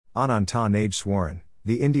Ananta Nageswaran,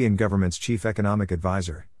 the Indian government's chief economic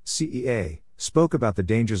advisor, CEA, spoke about the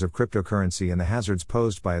dangers of cryptocurrency and the hazards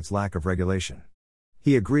posed by its lack of regulation.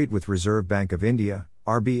 He agreed with Reserve Bank of India,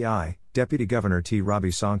 RBI, Deputy Governor T.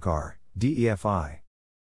 Ravi Shankar, DEFI.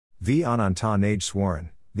 V. Ananta Nageswaran,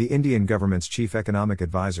 the Indian government's chief economic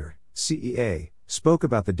advisor, CEA, spoke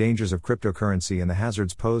about the dangers of cryptocurrency and the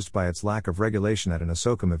hazards posed by its lack of regulation at an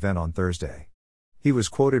ASSOCHAM event on Thursday. He was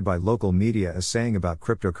quoted by local media as saying about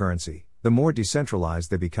cryptocurrency, "The more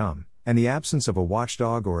decentralized they become, and the absence of a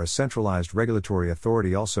watchdog or a centralized regulatory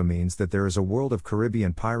authority also means that there is a world of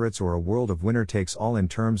Caribbean pirates or a world of winner takes all in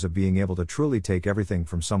terms of being able to truly take everything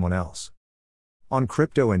from someone else." On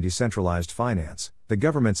crypto and decentralized finance, the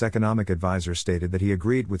government's economic advisor stated that he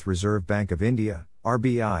agreed with Reserve Bank of India,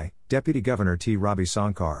 RBI, Deputy Governor T. Ravi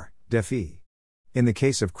Shankar, Defi. In the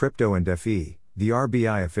case of crypto and Defi, the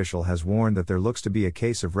RBI official has warned that there looks to be a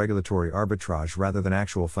case of regulatory arbitrage rather than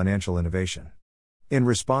actual financial innovation. In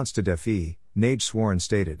response to Defi, Nageswaran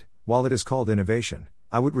stated, "While it is called innovation,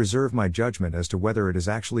 I would reserve my judgment as to whether it is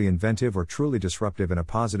actually inventive or truly disruptive in a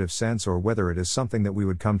positive sense or whether it is something that we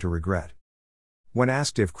would come to regret." When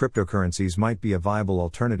asked if cryptocurrencies might be a viable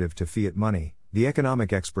alternative to fiat money, the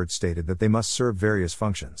economic expert stated that they must serve various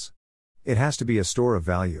functions. It has to be a store of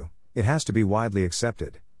value, it has to be widely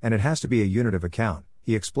accepted, and it has to be a unit of account,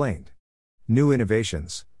 he explained. New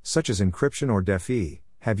innovations, such as encryption or Defi,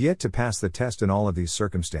 have yet to pass the test in all of these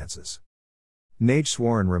circumstances.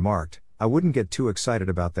 Nageswaran remarked, "I wouldn't get too excited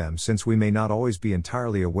about them since we may not always be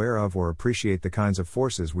entirely aware of or appreciate the kinds of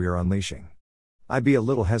forces we are unleashing. I'd be a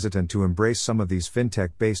little hesitant to embrace some of these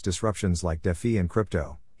fintech-based disruptions like Defi and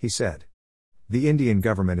crypto," he said. The Indian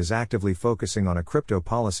government is actively focusing on a crypto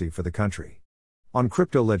policy for the country. On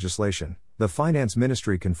crypto legislation, the Finance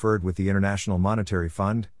Ministry conferred with the International Monetary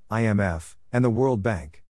Fund, IMF, and the World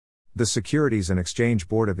Bank. The Securities and Exchange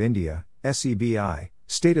Board of India, SEBI,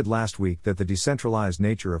 stated last week that the decentralized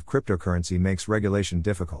nature of cryptocurrency makes regulation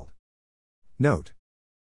difficult. Note: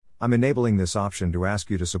 I'm enabling this option to ask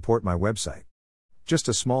you to support my website. Just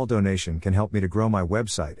a small donation can help me to grow my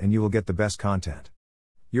website and you will get the best content.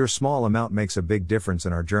 Your small amount makes a big difference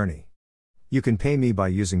in our journey. You can pay me by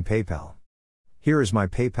using PayPal. Here is my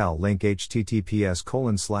PayPal link: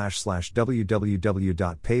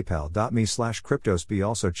 https://www.paypal.me/cryptosp.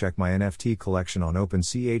 Also check my NFT collection on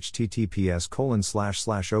OpenSea: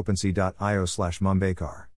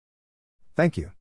 https://opensea.io/Mumbaikar. Thank you.